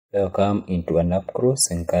Welcome into an up close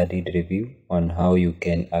and candid review on how you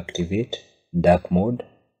can activate dark mode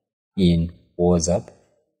in WhatsApp.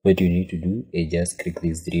 What you need to do is just click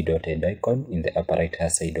this three-dotted icon in the upper right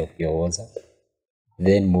hand side of your WhatsApp.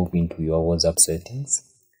 Then move into your WhatsApp settings.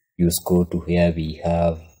 You scroll to where we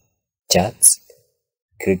have chats.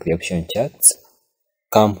 Click the option chats.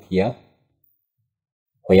 Come here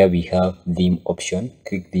where we have theme option.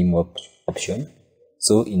 Click theme option.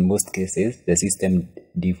 So in most cases, the system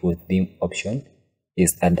default theme option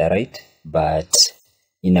is under right, but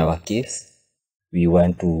in our case, we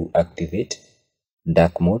want to activate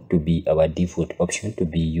dark mode to be our default option to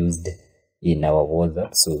be used in our WhatsApp.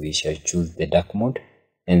 So we shall choose the dark mode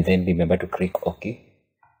and then remember to click OK.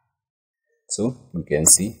 So you can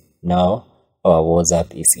see now our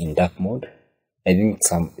WhatsApp is in dark mode. I think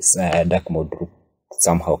some dark mode look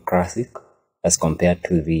somehow classic as compared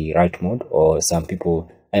to the right mode, or some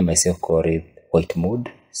people, I myself call it white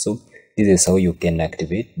mode. So this is how you can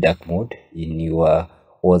activate dark mode in your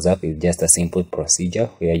WhatsApp. It's just a simple procedure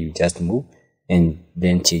where you just move and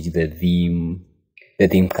then change the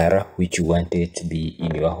theme color which you want it to be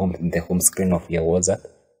in your the home screen of your WhatsApp.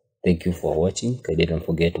 Thank you for watching. Don't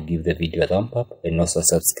forget to give the video a thumb up and also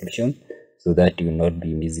subscription so that you will not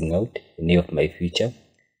be missing out any of my future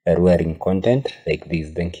wearing content like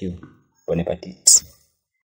this. Thank you. Bon appetit.